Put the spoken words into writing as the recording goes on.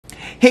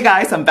Hey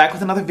guys, I'm back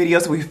with another video.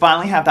 So we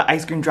finally have the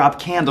ice cream drop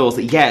candles.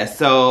 Yes,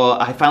 so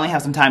I finally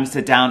have some time to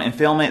sit down and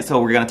film it.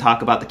 So we're gonna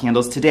talk about the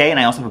candles today, and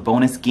I also have a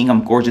bonus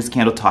Gingham Gorgeous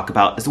candle to talk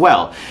about as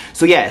well.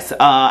 So yes,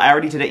 I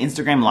already did an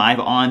Instagram live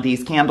on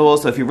these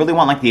candles. So if you really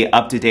want like the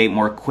up-to-date,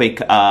 more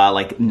quick,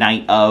 like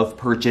night of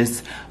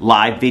purchase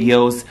live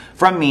videos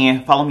from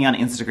me, follow me on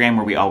Instagram,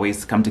 where we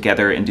always come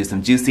together and do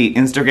some juicy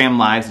Instagram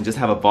lives and just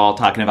have a ball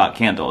talking about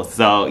candles.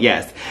 So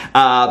yes,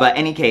 but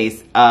any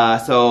case,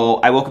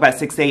 so I woke up at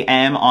 6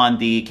 a.m. on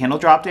the candle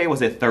drop day.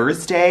 Was it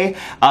Thursday?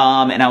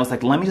 And I was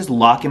like, let me just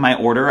lock in my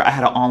order. I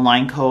had an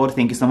online code.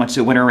 Thank you so much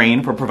to Winter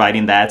Rain for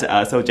providing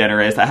that. So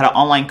generous. I had an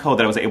online code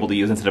that I was able to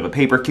use instead of a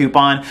paper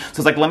coupon. So I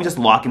was like, let me just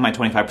lock in my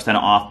 25%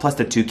 off plus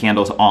the 2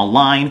 candles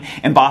online.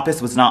 And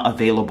Boppus was not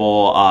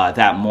available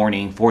that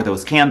morning for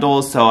those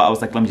candles. So I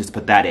was like, let me just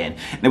put that in.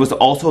 And it was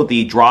also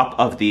the drop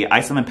of the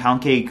Ice Lemon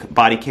Pound Cake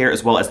Body Care,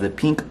 as well as the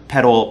Pink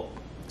Petal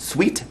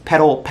Sweet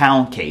Petal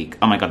Pound Cake.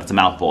 Oh my god, that's a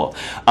mouthful.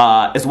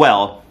 As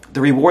well. The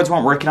rewards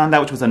weren't working on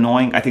that, which was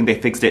annoying. I think they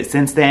fixed it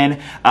since then.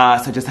 So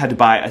I just had to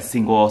buy a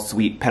single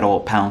Sweet Petal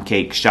Pound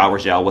Cake shower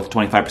gel with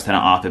 25%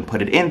 off and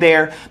put it in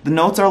there. The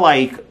notes are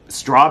like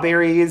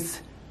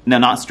strawberries. No,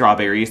 not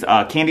strawberries.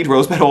 Candied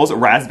rose petals,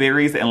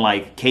 raspberries, and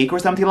like cake or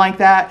something like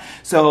that.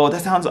 So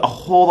that sounds a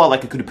whole lot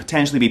like it could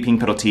potentially be pink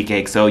petal tea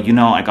cake. So you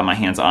know I got my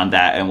hands on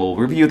that, and we'll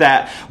review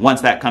that once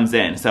that comes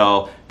in.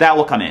 So that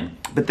will come in.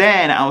 But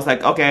then I was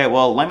like, okay,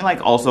 well, let me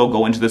like also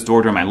go into the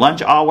store during my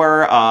lunch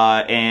hour.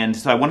 And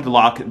so I wanted to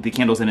lock the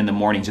candles in the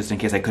morning just in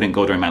case I couldn't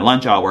go during my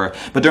lunch hour.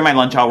 But during my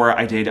lunch hour,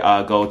 I did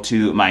go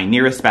to my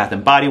nearest Bath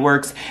 & Body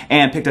Works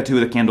and picked up 2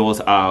 of the candles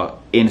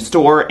in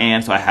store.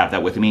 And so I have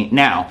that with me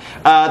now.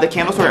 The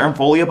candles were in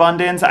fully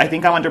abundance. I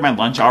think I went during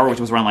my lunch hour, which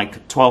was around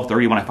like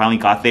 12:30 when I finally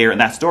got there. And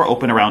that store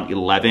opened around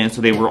 11. So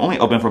they were only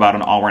open for about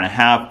an hour and a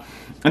half.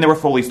 And they were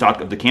fully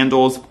stocked of the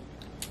candles.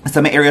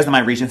 Some areas in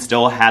my region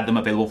still had them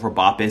available for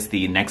Boppus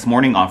the next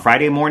morning on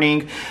Friday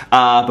morning,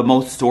 but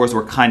most stores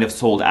were kind of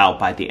sold out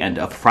by the end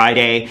of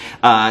Friday.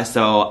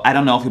 So I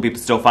don't know if you'll be able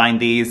to still find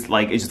these.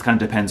 Like, it just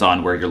kind of depends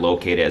on where you're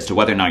located as to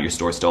whether or not your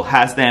store still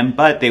has them,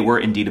 but they were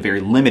indeed a very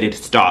limited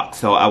stock.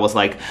 So I was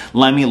like,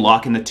 let me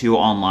lock in the 2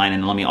 online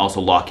and let me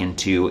also lock in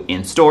 2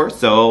 in store.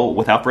 So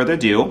without further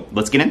ado,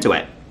 let's get into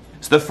it.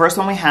 So the first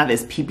one we have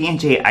is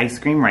PB&J Ice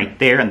Cream right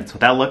there, and that's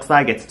what that looks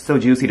like. It's so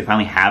juicy to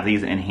finally have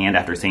these in hand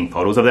after seeing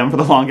photos of them for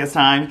the longest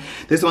time.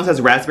 This one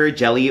says raspberry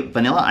jelly,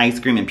 vanilla ice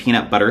cream, and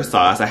peanut butter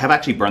sauce. I have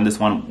actually burned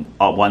this one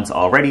once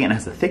already, and it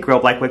has a thick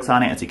rope-like wicks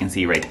on it, as you can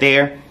see right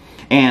there.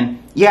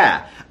 And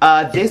yeah,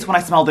 this, when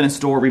I smelled it in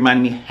store,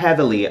 reminded me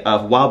heavily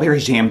of Wild Berry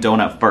Jam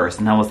Donut first.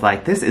 And I was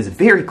like, this is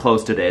very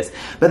close to this.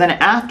 But then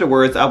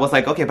afterwards, I was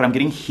like, okay, but I'm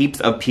getting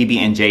heaps of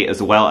PB&J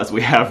as well, as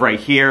we have right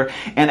here.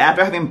 And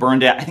after having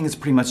burned it, I think it's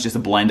pretty much just a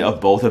blend of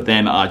both of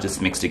them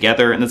just mixed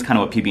together. And that's kind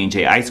of what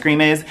PB&J Ice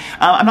Cream is.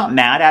 I'm not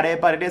mad at it,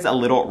 but it is a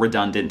little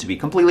redundant, to be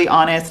completely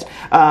honest.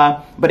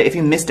 But if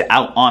you missed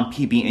out on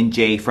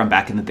PB&J from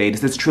back in the day,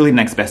 this is truly the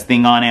next best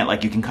thing on it.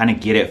 Like, you can kind of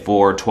get it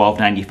for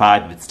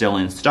 $12.95 if it's still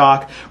in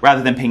stock,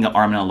 rather than paying an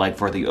arm and a leg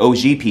for the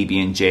OG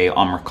PB&J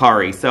on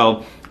Mercari.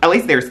 So at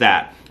least there's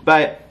that.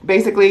 But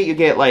basically you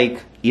get like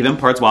even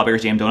parts Wild Berry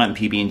Jam Donut and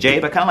PB&J,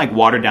 but kind of like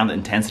watered down the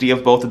intensity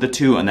of both of the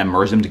 2 and then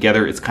merge them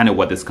together. It's kind of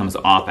what this comes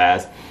off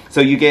as.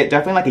 So you get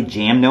definitely like a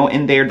jam note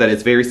in there that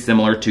is very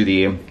similar to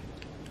the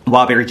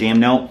Wild Berry Jam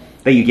note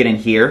that you get in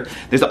here.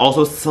 There's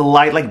also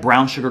slight like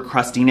brown sugar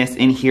crustiness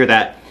in here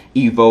that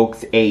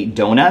evokes a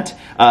donut.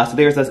 So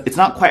there's it's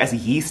not quite as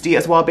yeasty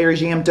as Wild Berry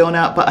Jam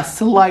Donut, but a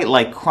slight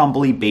like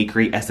crumbly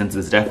bakery essence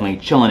is definitely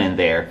chilling in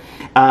there.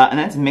 And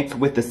that's mixed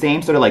with the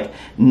same sort of like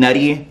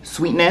nutty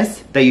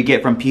sweetness that you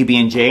get from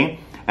PB&J.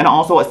 And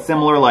also a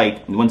similar,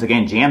 like, once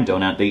again, jam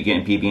donut that you get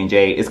in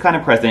PB&J is kind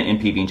of present in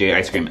PB&J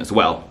ice cream as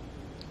well.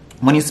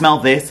 When you smell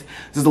this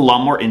is a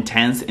lot more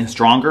intense and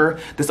stronger.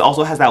 This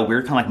also has that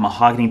weird kind of like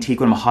mahogany teak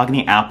and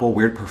mahogany apple,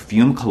 weird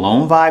perfume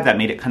cologne vibe that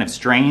made it kind of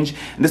strange.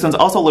 And this one's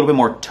also a little bit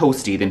more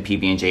toasty than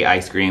PB&J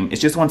ice cream.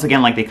 It's just, once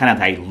again, like they kind of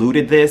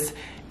diluted this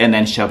and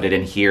then shoved it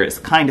in here. It's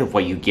kind of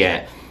what you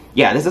get.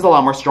 Yeah, this is a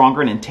lot more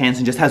stronger and intense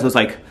and just has those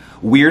like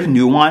weird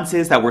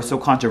nuances that were so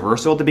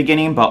controversial at the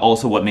beginning, but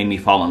also what made me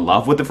fall in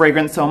love with the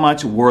fragrance so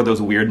much were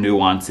those weird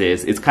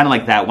nuances. It's kind of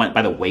like that went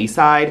by the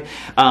wayside,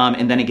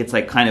 and then it gets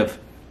like kind of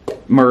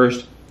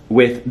merged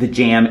with the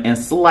jam, and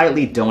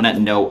slightly donut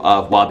note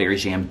of Wild Berry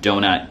Jam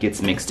Donut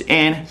gets mixed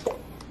in.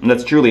 And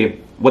that's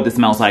truly what this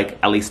smells like,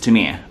 at least to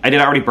me. I did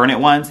already burn it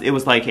once. It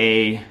was like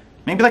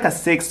maybe like a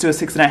 6 to a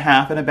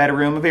 6.5 in a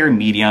bedroom, a very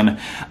medium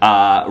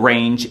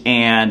range.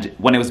 And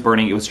when it was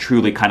burning, it was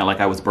truly kind of like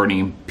I was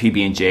burning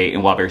PB&J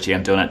and Wild Berry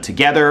Jam Donut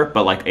together,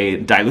 but like a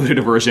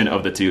diluted version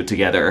of the 2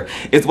 together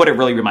is what it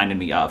really reminded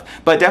me of.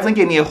 But definitely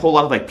gave me a whole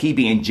lot of like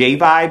PB&J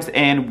vibes,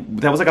 and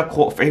that was like a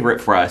cult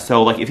favorite for us.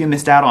 So like if you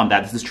missed out on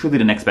that, this is truly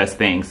the next best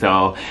thing.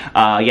 So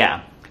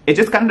yeah, it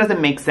just kind of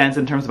doesn't make sense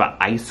in terms of an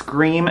ice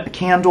cream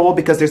candle,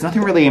 because there's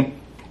nothing really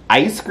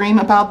ice cream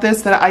about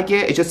this that I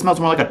get. It just smells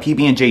more like a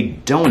PB&J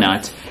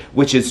donut,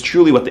 which is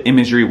truly what the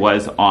imagery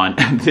was on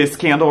this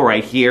candle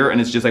right here.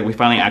 And it's just like we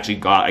finally actually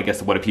got, I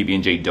guess, what a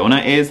PB&J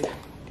donut is.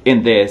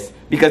 in this,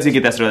 because you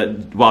get that sort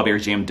of wild berry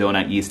jam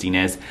donut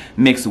yeastiness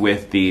mixed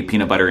with the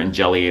peanut butter and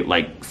jelly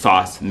like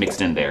sauce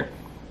mixed in there.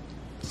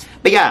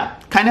 But yeah,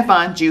 kind of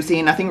fun,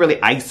 juicy, nothing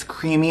really ice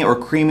creamy or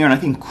creamy or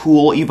nothing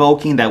cool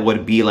evoking that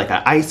would be like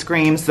an ice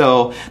cream.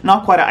 So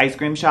not quite an ice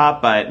cream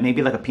shop, but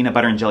maybe like a peanut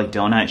butter and jelly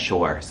donut,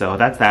 sure. So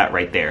that's that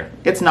right there.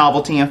 It's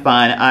novelty and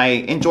fun. I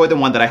enjoy the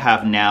one that I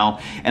have now,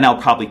 and I'll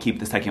probably keep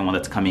the second one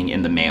that's coming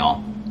in the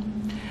mail.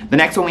 The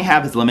next one we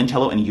have is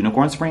limoncello and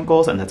unicorn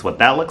sprinkles, and that's what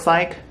that looks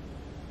like.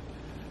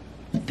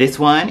 This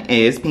one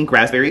is pink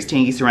raspberries,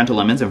 tangy Sorrento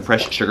lemons, and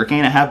fresh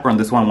sugarcane. I have burned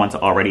this one once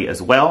already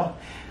as well.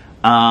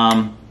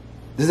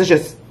 This is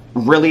just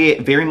really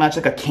very much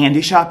like a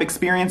candy shop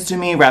experience to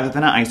me rather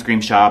than an ice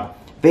cream shop.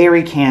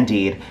 Very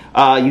candied.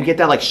 You get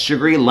that like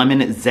sugary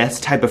lemon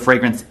zest type of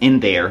fragrance in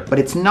there, but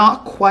it's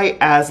not quite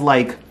as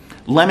like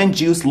lemon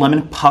juice,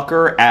 lemon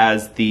pucker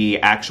as the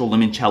actual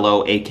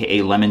limoncello,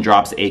 aka lemon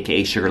drops,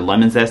 aka sugar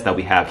lemon zest that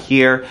we have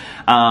here.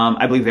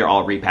 I believe they're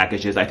all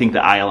repackages. I think the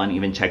ILN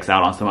even checks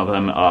out on some of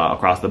them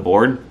across the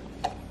board.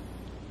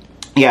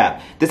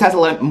 Yeah, this has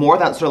a more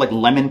of that sort of like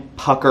lemon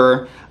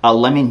pucker,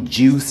 lemon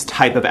juice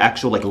type of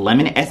actual like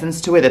lemon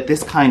essence to it that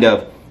this kind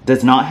of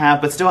does not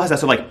have, but still has that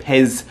sort of like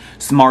Pez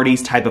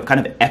Smarties type of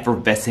kind of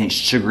effervescent,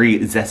 sugary,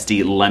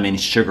 zesty lemon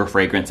sugar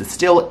fragrance. It's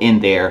still in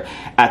there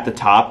at the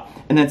top.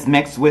 And then it's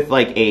mixed with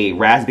like a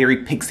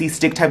raspberry pixie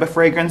stick type of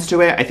fragrance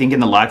to it. I think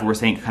in the live we were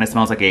saying it kind of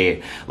smells like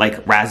a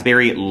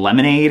raspberry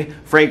lemonade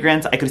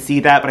fragrance. I could see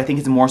that, but I think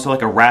it's more so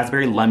like a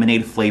raspberry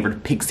lemonade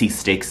flavored pixie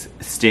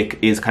stick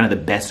is kind of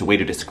the best way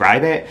to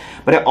describe it.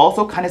 But it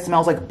also kind of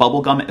smells like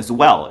bubblegum as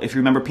well. If you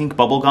remember pink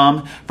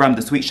bubblegum from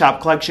the Sweet Shop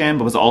collection,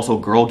 but was also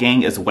Girl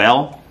Gang as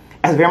well.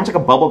 It has very much like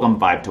a bubblegum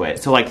vibe to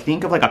it. So like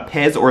think of like a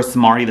Pez or a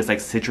Smartie that's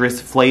like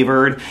citrus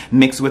flavored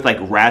mixed with like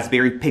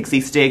raspberry pixie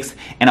sticks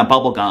and a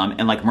bubblegum,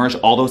 and like merge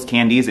all those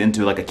candies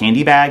into like a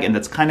candy bag, and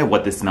that's kind of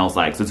what this smells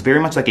like. So it's very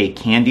much like a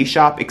candy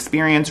shop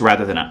experience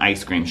rather than an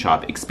ice cream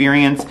shop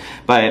experience.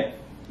 But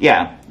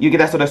yeah, you get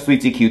that sort of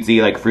sweetsy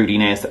cutesy like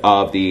fruitiness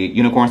of the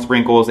unicorn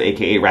sprinkles,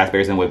 aka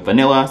raspberries and with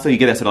vanilla. So you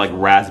get that sort of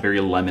like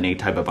raspberry lemonade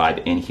type of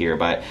vibe in here.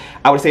 But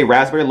I would say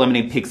raspberry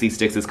lemonade pixie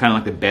sticks is kind of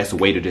like the best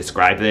way to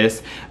describe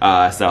this.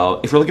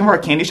 So if you're looking for a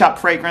candy shop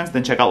fragrance,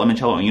 then check out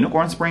limoncello and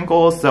unicorn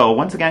sprinkles. So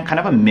once again, kind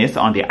of a miss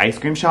on the ice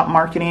cream shop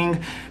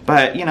marketing,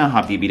 but you know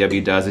how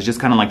PB&J does. It's just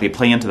kind of like they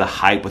play into the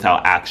hype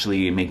without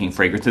actually making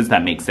fragrances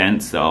that make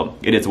sense. So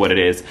it is what it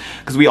is.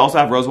 Because we also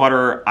have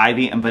rosewater,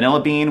 ivy, and vanilla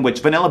bean,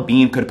 which vanilla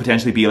bean could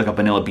potentially be like a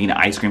vanilla bean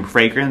ice cream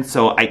fragrance.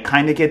 So I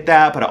kind of get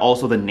that, but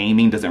also the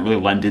naming doesn't really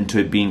lend into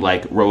it being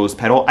like rose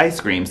petal ice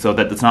cream. So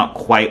that's not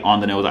quite on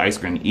the nose ice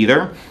cream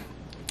either.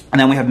 And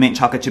then we have mint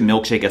chocolate chip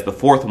milkshake as the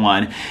fourth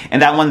one.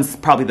 And that one's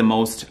probably the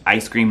most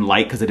ice cream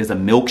like because it is a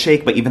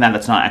milkshake, but even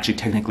that's not actually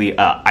technically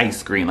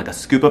ice cream, like a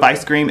scoop of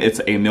ice cream, it's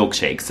a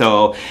milkshake.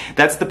 So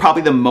that's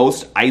probably the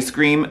most ice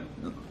cream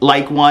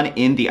like one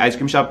in the ice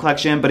cream shop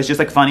collection, but it's just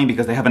like funny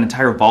because they have an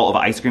entire vault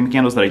of ice cream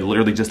candles that I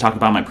literally just talked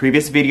about in my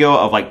previous video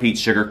of like peach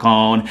sugar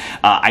cone,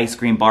 ice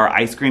cream bar,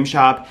 ice cream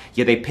shop.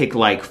 Yet they pick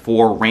like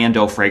 4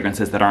 rando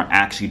fragrances that aren't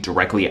actually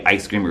directly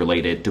ice cream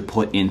related to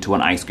put into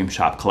an ice cream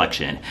shop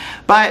collection.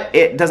 But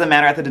it doesn't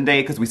matter at the end of the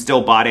day because we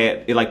still bought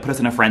it. It like put us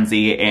in a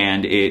frenzy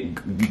and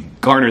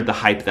it garnered the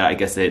hype that I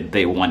guess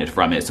they wanted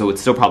from it. So it's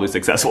still probably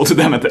successful to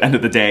them at the end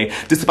of the day,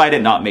 despite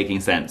it not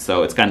making sense.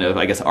 So it's kind of,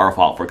 I guess, our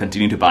fault for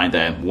continuing to buy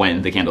them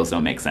when the candles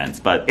don't make sense.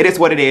 But it is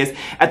what it is.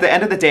 At the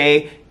end of the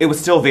day, it was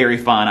still very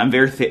fun. I'm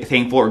very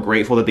thankful or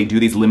grateful that they do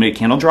these limited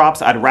candle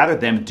drops. I'd rather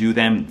them do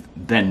them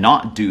than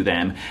not do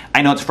them.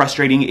 I know it's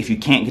frustrating if you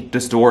can't get to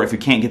the store, if you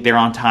can't get there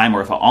on time,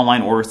 or if an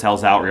online order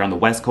sells out or you're on the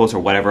West Coast or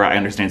whatever. I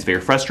understand it's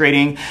very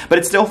frustrating, but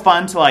it's still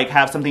fun to like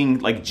have something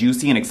like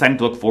juicy and exciting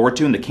to look forward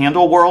to in the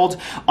candle world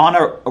on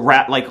a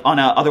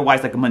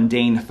otherwise like a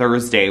mundane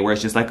Thursday where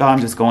it's just like, oh, I'm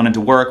just going into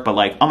work, but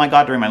like, oh my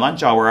god, during my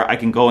lunch hour I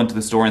can go into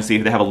the store and see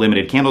if they have a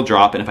limited candle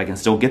drop, and if I can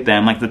still get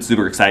them, like that's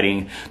super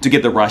exciting to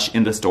get the rush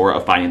in the store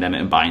of finding them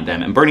and buying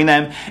them and burning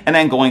them and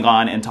then going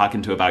on and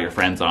talking to about your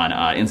friends on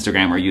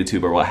Instagram or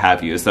YouTube or what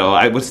have you. So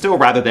I would still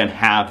rather them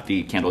have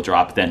the candle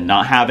drop than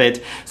not have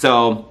it.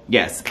 So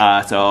yes,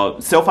 so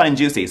still fun and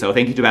juicy. So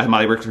thank you to Bath &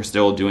 Body Works for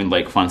still doing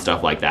like fun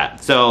stuff like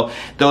that. So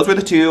those were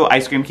the 2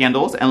 ice cream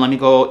candles, and let me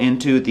go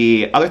into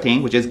the other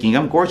thing, which is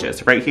Gingham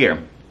Gorgeous right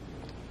here.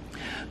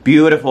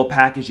 Beautiful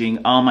packaging,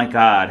 oh my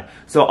god.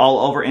 So all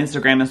over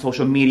Instagram and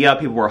social media,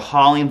 people were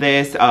hauling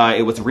this.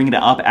 It was ringing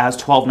it up as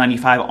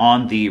 $12.95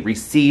 on the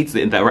receipts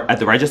at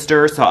the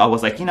register. So I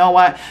was like, you know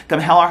what? Come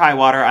hell or high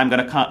water, I'm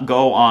gonna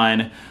go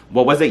on,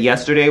 what was it?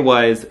 Yesterday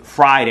was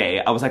Friday.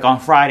 I was like, on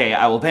Friday,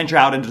 I will venture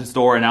out into the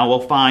store and I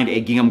will find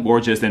a Gingham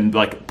Gorgeous and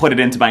like put it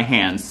into my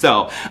hands.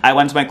 So I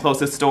went to my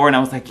closest store and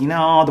I was like, you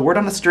know, the word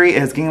on the street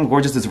is Gingham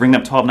Gorgeous is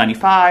ringing up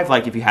 $12.95.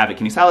 Like, if you have it,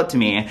 can you sell it to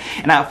me?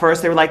 And at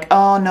first they were like,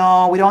 oh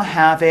no, we don't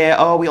have it.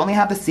 Oh, we only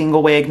have the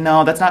single wig.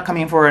 No, that's not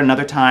coming for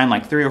another time.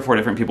 Like 3 or 4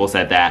 different people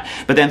said that.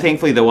 But then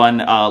thankfully the one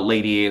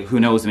lady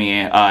who knows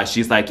me,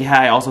 she's like,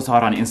 yeah, I also saw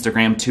it on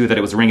Instagram too, that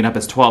it was ringing up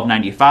as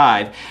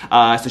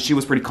 $12.95. So she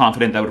was pretty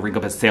confident that would ring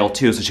up as sale sale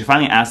too. So she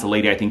finally asked the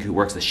lady, I think, who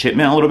works the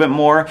shipment a little bit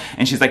more,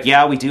 and she's like,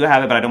 yeah, we do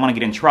have it, but I don't want to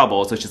get in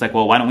trouble. So she's like,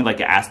 well, why don't we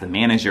like ask the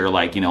manager,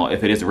 like, you know,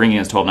 if it is ringing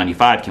as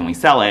 $12.95, can we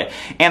sell it?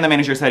 And the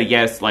manager said,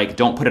 yes, like,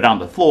 don't put it on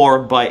the floor,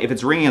 but if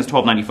it's ringing as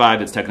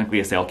 $12.95, it's technically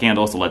a sale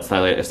candle, so let's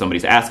sell it if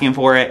somebody's asking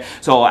for it.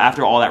 So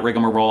after all that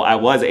rigmarole, I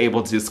was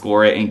able to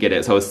score it and get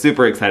it. So I was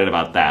super excited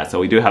about that. So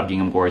we do have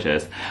Gingham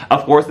Gorgeous.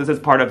 Of course, this is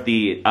part of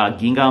the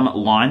Gingham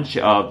launch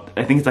of,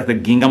 I think it's like the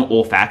Gingham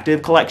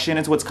Olfactive collection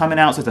is what's coming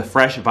out. So it's a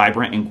fresh,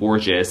 vibrant, and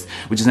gorgeous,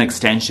 which is an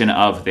extension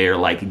of their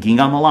like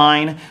Gingham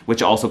line,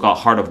 which also got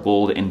Heart of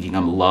Gold and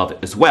Gingham Love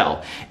as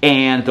well.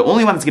 And the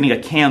only one that's getting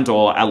a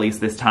candle, at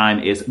least this time,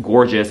 is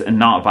Gorgeous and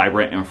not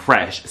Vibrant and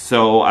Fresh.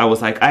 So I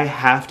was like, I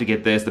have to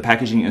get this. The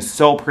packaging is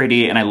so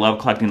pretty, and I love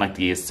collecting like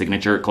these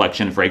signature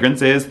collection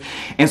fragrances.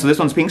 And so this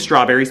one's Pink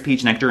Strawberries,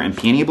 Peach Nectar, and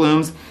Peony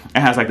Blooms. It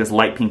has like this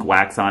light pink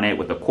wax on it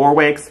with the core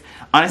wicks.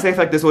 Honestly, I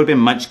feel like this would have been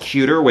much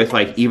cuter with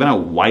like even a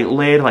white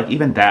lid. Like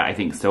even that I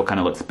think still kind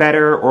of looks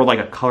better, or like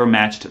a color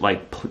matched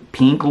like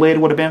pink lid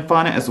would have been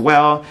fun as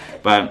well.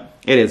 But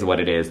it is what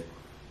it is.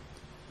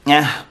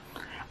 Yeah.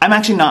 I'm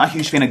actually not a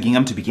huge fan of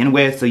gingham to begin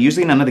with, so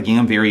usually none of the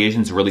gingham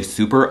variations really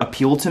super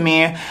appeal to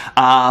me.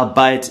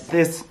 But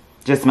this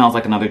just smells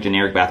like another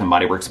generic Bath &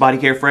 Body Works body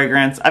care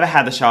fragrance. I've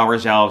had the shower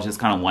gel, just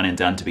kind of one and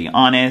done, to be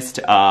honest.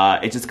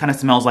 It just kind of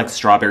smells like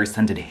strawberry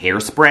scented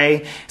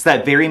hairspray. It's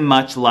that very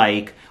much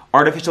like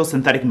artificial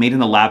synthetic made in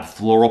the lab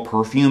floral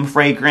perfume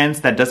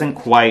fragrance that doesn't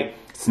quite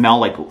smell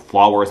like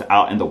flowers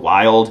out in the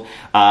wild.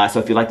 So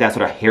if you like that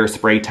sort of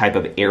hairspray type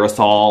of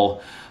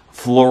aerosol,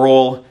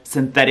 floral,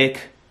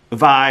 synthetic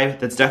vibe,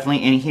 that's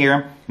definitely in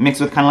here, mixed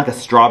with kind of like a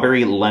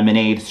strawberry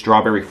lemonade,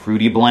 strawberry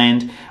fruity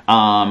blend.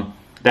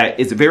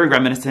 That is very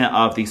reminiscent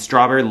of the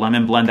strawberry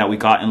lemon blend that we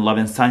got in Love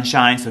and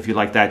Sunshine. So if you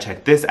like that,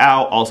 check this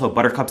out. Also,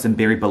 Buttercups and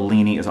Berry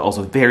Bellini is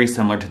also very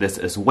similar to this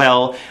as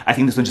well. I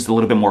think this one's just a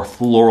little bit more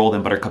floral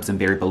than Buttercups and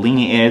Berry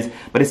Bellini is,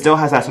 but it still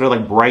has that sort of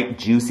like bright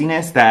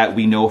juiciness that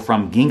we know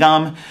from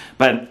Gingham.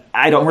 But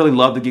I don't really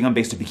love the Gingham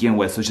base to begin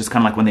with, so it's just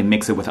kind of like when they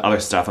mix it with other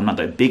stuff. I'm not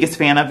the biggest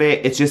fan of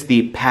it. It's just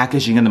the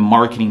packaging and the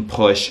marketing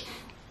push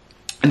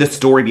and the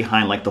story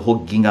behind like the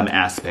whole Gingham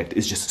aspect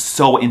is just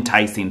so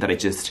enticing that I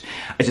just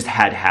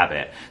had to have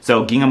it.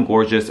 So Gingham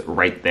Gorgeous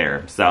right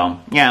there. So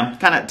yeah,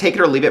 kind of take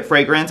it or leave it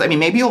fragrance. I mean,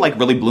 maybe it'll like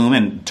really bloom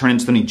and turn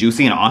into something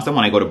juicy and awesome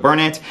when I go to burn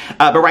it.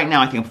 But right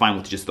now I think I'm fine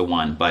with just the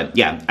one. But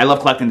yeah, I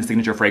love collecting the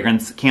signature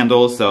fragrance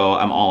candles, so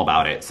I'm all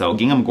about it. So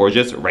Gingham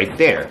Gorgeous right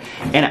there.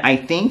 And I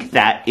think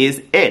that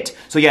is it.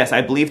 So yes,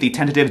 I believe the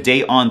tentative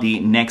date on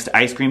the next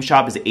ice cream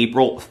shop is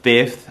April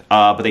 5th.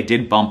 But they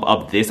did bump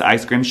up this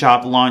ice cream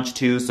shop launch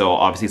too, so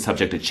obviously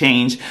subject to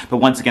change. But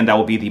once again, that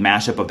will be the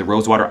mashup of the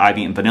Rosewater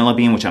Ivy and Vanilla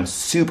Bean, which I'm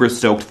super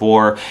stoked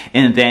for.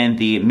 And then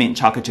the Mint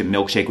Chocolate Chip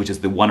Milkshake, which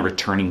is the one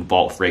returning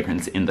vault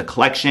fragrance in the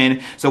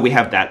collection. So we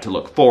have that to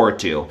look forward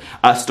to.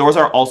 Stores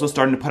are also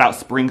starting to put out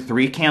Spring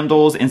 3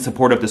 candles in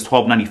support of this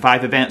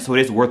 $12.95 event. So it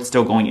is worth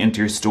still going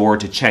into your store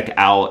to check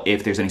out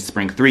if there's any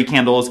Spring 3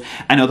 candles.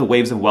 I know the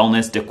Waves of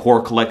Wellness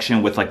Decor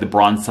collection with like the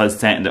Bronze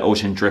Sunset and the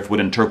Ocean Driftwood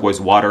and Turquoise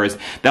Waters,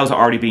 that was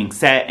already being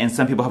set, and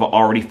some people have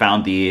already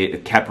found the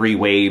Capri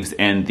Waves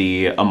and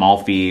the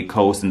Amalfi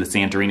Coast and the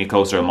Santorini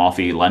Coast or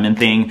Amalfi Lemon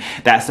thing.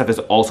 That stuff is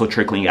also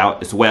trickling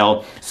out as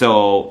well.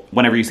 So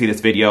whenever you see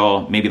this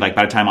video, maybe like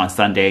by the time on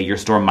Sunday, your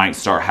store might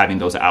start having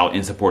those out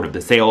in support of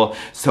the sale.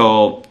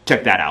 So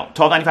check that out.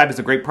 $12.95 is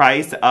a great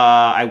price.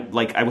 I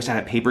wish I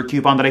had a paper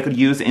coupon that I could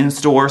use in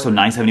store. So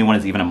 $9.71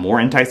 is even a more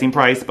enticing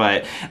price,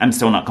 but I'm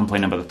still not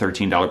complaining about the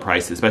 $13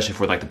 price, especially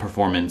for like the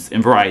performance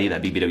and variety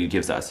that BBW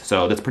gives us.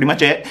 So that's pretty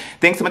much it.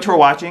 Thanks so much for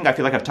watching. I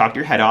feel like I've talked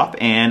your head off,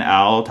 and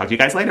I'll talk to you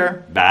guys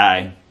later.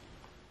 Bye.